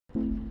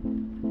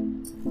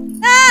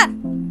Ah!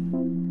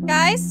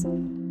 Guys?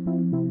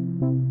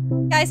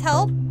 Guys,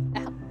 help?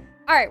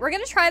 Alright, we're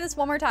gonna try this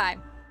one more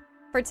time.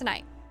 For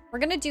tonight. We're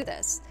gonna do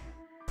this.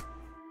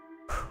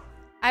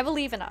 I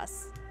believe in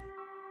us.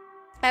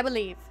 I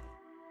believe.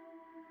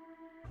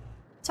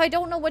 So I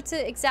don't know what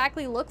to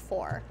exactly look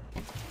for.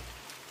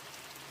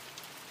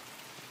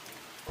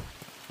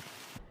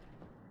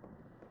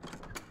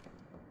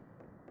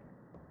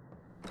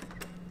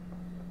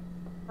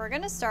 We're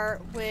gonna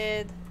start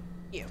with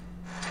you.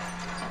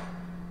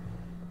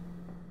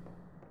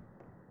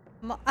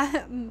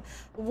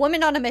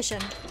 Woman on a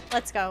mission.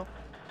 Let's go.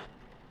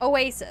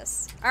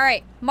 Oasis.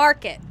 Alright,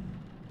 mark it.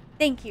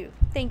 Thank you.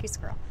 Thank you,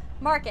 Squirrel.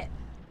 Mark it.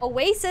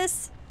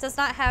 Oasis does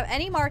not have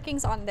any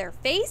markings on their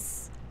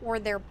face or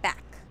their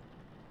back.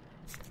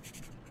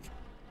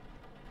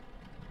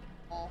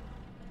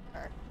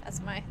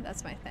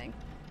 That's my thing.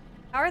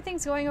 How are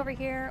things going over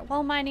here?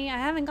 Well, Miney, I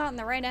haven't gotten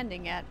the right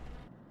ending yet.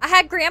 I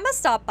had Grandma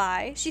stop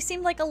by. She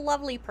seemed like a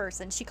lovely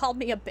person. She called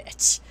me a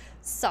bitch.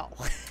 So.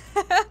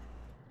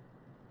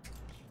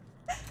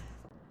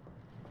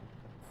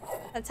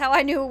 That's how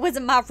I knew it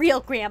wasn't my real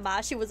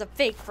grandma. She was a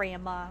fake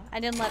grandma. I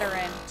didn't let her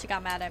in. She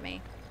got mad at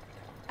me.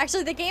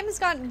 Actually, the game has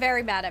gotten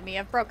very mad at me.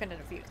 I've broken it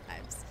a few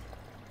times.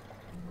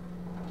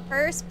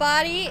 First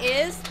body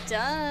is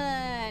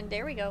done.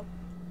 There we go.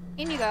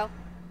 In you go.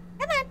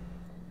 Come on.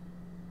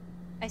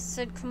 I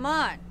said, come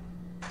on.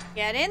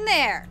 Get in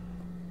there.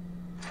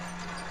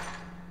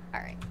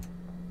 Alright.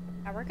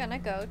 Now we're gonna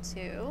go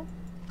to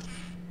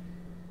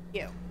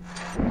you.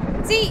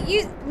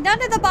 See,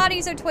 none of the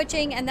bodies are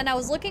twitching, and then I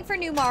was looking for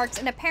new marks,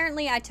 and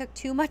apparently I took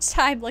too much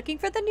time looking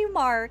for the new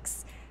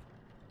marks.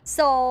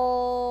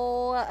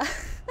 So...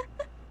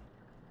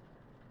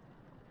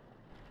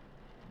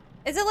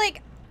 Is it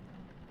like...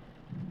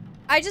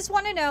 I just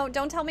want to know,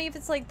 don't tell me if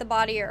it's like the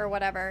body or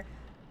whatever.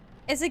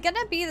 Is it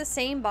gonna be the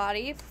same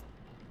body?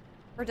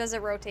 Or does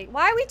it rotate?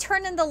 Why are we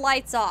turning the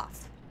lights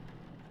off?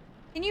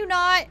 Can you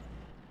not?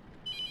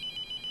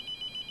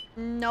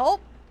 Nope.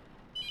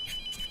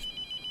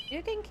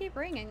 You can keep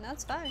ringing,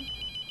 that's fine.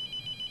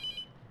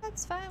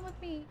 That's fine with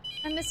me.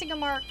 I'm missing a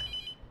mark.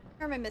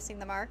 Or am I missing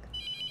the mark?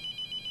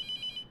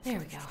 There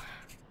we go.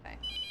 Okay.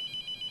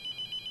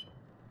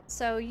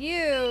 So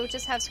you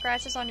just have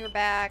scratches on your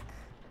back.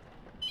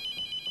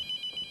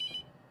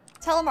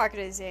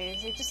 Telemarketers,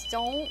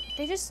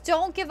 they just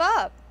don't give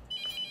up.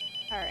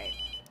 Alright.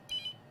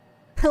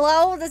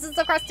 Hello, this is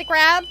the Krusty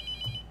Krab.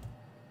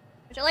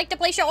 Would you like to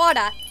place your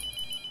order?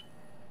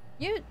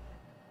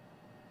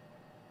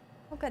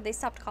 Oh good, they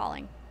stopped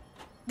calling.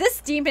 This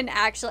demon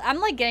actually, I'm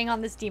like getting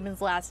on this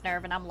demon's last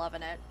nerve and I'm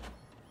loving it.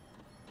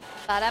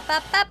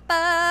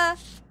 Ba-da-ba-ba-ba.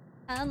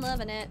 I'm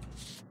loving it.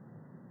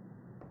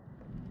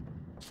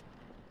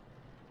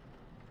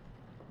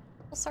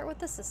 We'll start with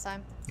this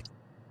time.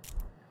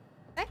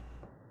 Okay.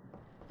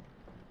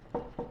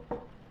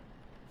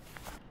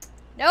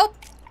 Nope.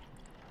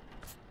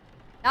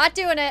 Not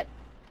doing it.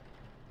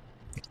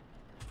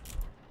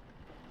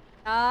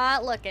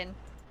 Not looking.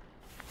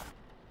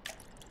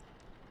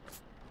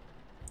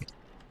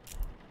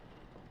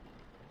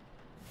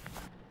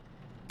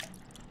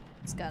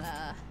 Just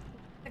gonna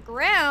look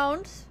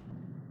around.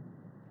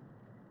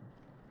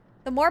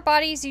 The more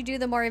bodies you do,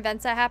 the more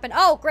events that happen.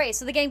 Oh, great.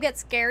 So the game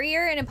gets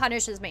scarier and it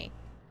punishes me.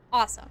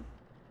 Awesome.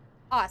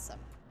 Awesome.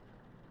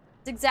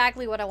 It's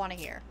exactly what I want to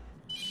hear.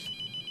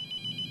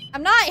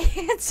 I'm not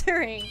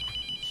answering.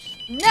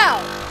 No!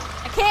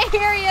 I can't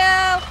hear you!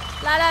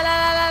 La la la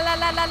la la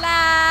la la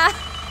la!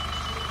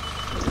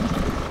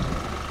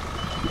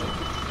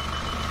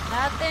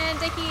 Nothing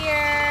to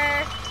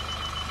hear.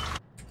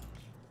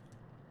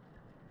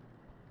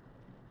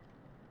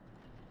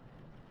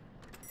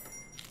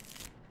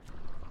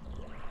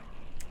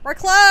 We're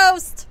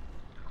closed!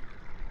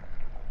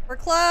 We're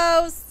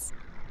closed!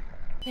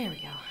 There we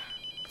go.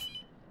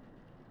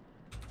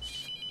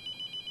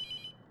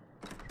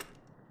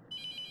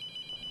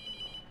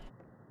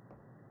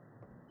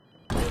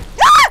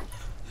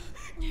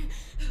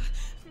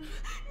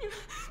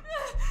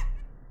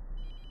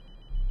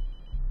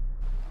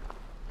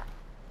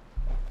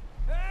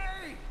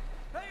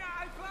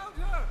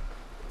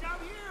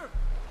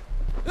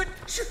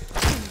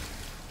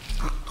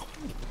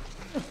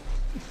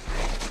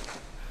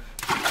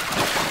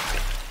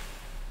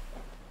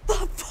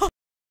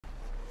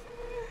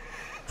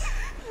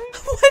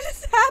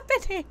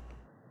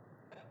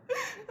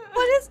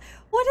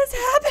 What is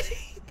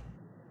happening?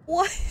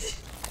 What?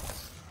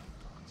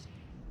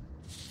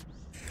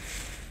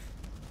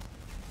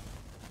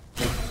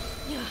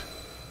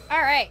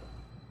 Alright.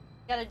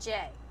 Got a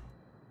J.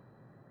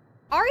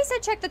 Ari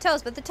said check the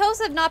toes, but the toes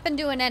have not been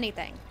doing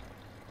anything.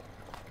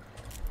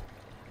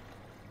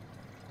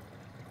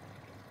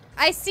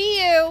 I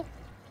see you.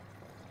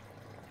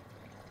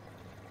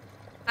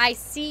 I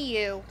see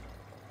you.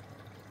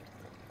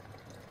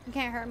 You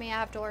can't hurt me, I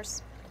have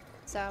doors.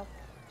 So.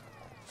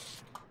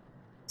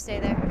 Stay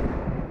there.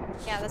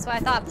 Yeah, that's why I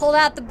thought. Pull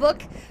out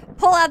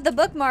the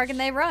bookmark and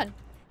they run.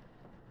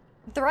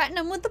 Threaten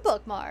them with the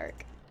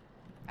bookmark.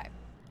 Okay.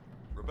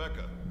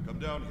 Rebecca, come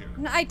down here.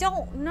 No, I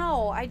don't.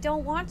 No, I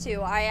don't want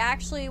to. I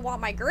actually want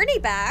my gurney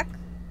back.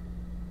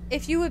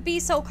 If you would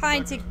be so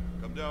kind Rebecca,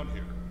 to come down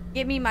here.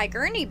 give me my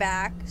gurney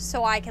back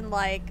so I can,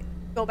 like,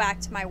 go back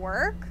to my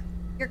work.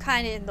 You're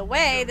kind of in the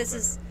way. This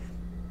is...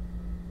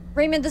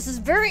 Raymond, this is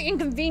very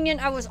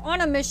inconvenient. I was on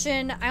a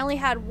mission. I only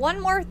had one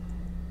more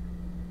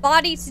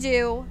body to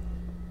do.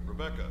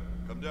 Rebecca,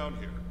 come down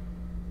here.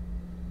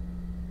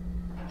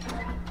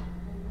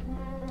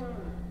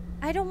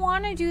 I don't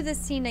want to do this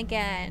scene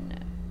again.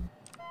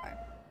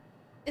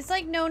 It's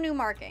like no new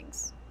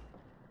markings.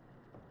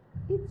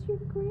 It's your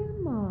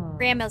grandma.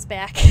 Grandma's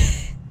back.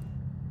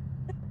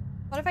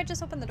 What if I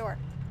just open the door?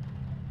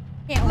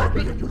 Can't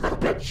open. You little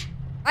bitch!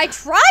 I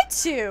tried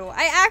to!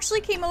 I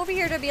actually came over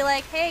here to be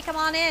like, hey, come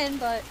on in,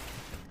 but...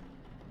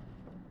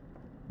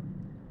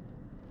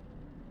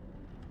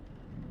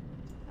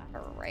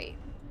 Alright.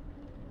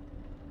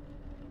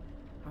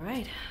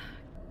 Alright.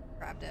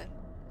 Grabbed it.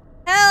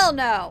 Hell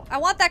no! I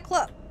want that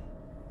cloak!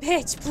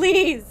 Bitch,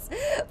 please!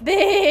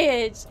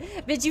 Bitch!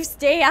 Bitch, you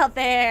stay out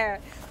there!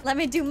 Let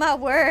me do my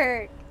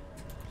work!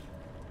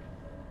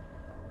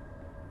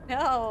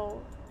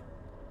 No.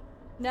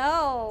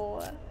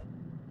 No.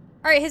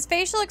 Alright, his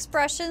facial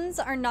expressions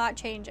are not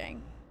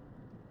changing.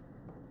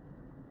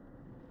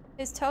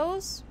 His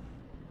toes?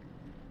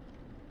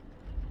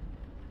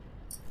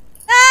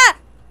 Ah!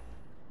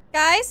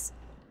 Guys?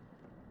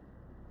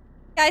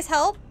 Guys,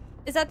 help?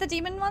 Is that the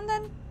demon one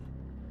then?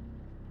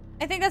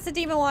 I think that's the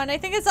demon one. I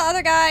think it's the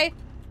other guy.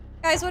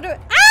 Guys, what do ah!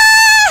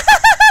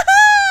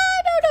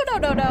 No,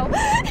 no, no, no, no.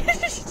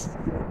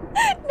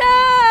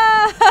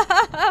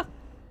 No!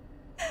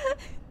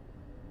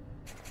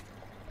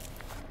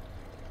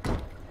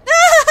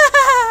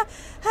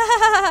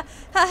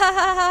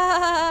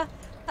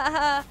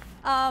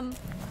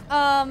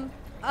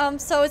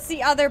 So it's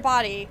the other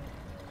body.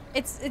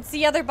 It's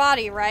the other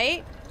body,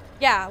 right?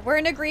 Yeah, we're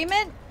in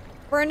agreement?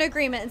 We're in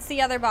agreement. It's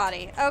the other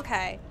body.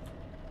 Okay.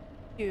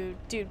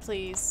 Dude,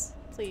 please.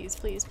 Please,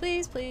 please,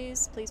 please,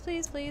 please. Please,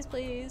 please, please,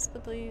 please,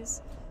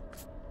 please.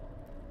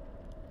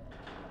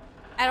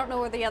 I don't know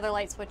where the other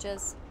light switch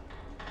is.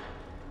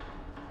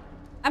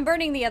 I'm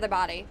burning the other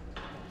body.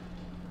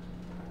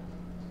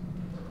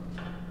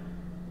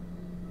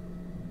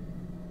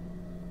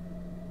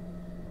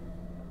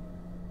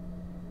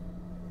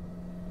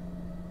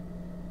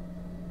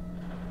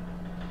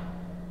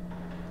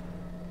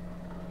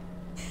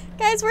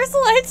 Guys, where's the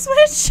light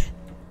switch?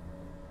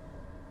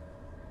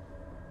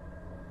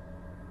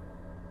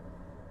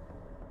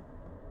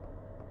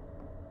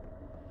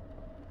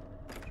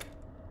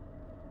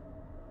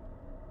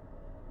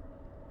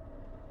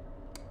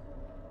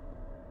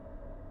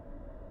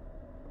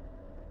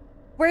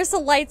 Where's the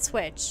light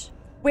switch?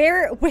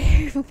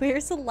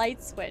 Where's the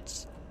light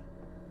switch?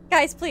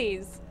 Guys,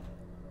 please.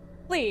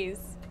 Please.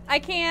 I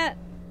can't.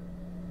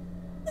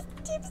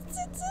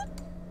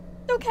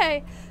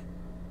 Okay.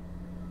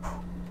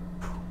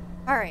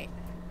 Alright.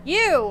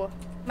 You,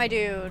 my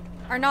dude,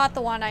 are not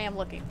the one I am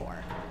looking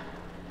for.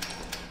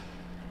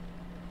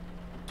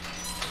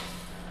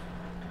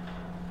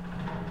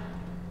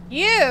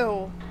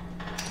 You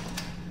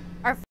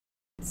are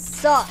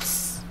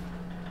sus.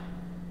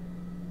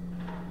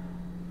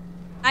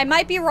 I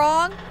might be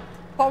wrong,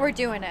 but we're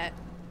doing it.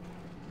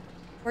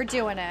 We're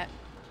doing it.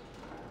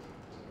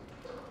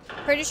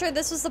 Pretty sure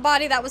this was the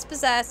body that was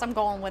possessed. I'm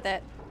going with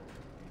it.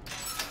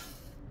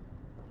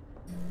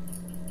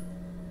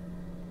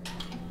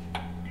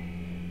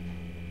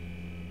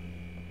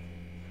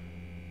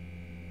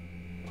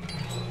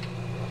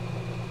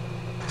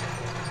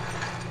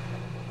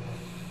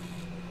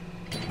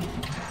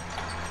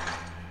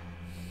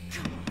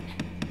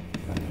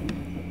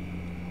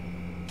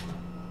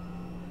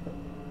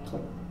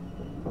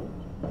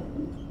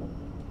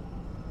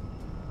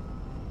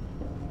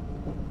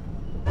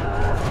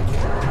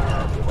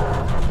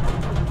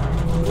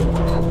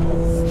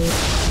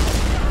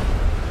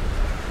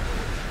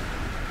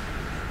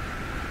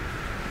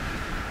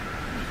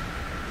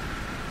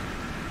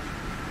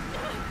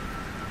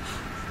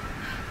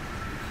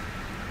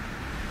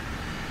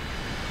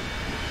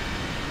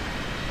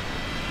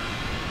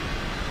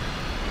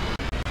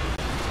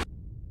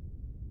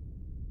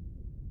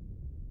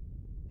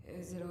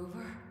 Is it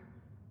over?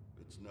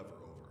 It's never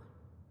over.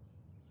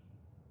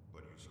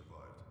 But you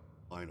survived.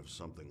 Line of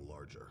something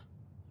larger.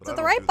 But Is it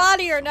the right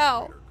body or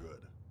no? Good.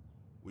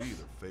 We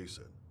either face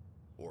it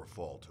or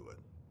fall to it.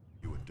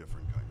 You a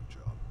different kind of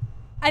job.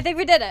 I think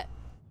we did it.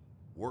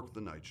 Work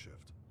the night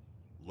shift.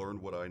 Learn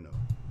what I know.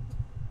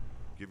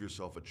 Give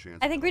yourself a chance.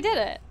 I think we did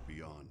it.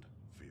 Beyond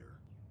fear.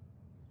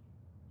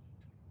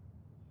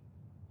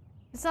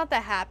 It's not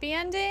the happy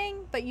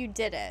ending, but you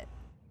did it.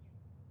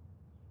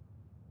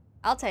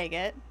 I'll take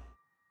it.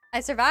 I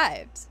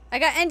survived. I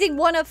got ending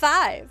 1 of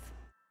 5.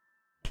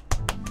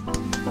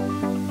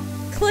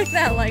 Click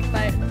that like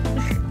button.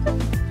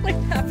 Click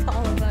that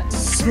follow button.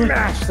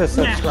 Smash the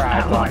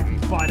subscribe button.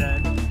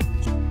 Button.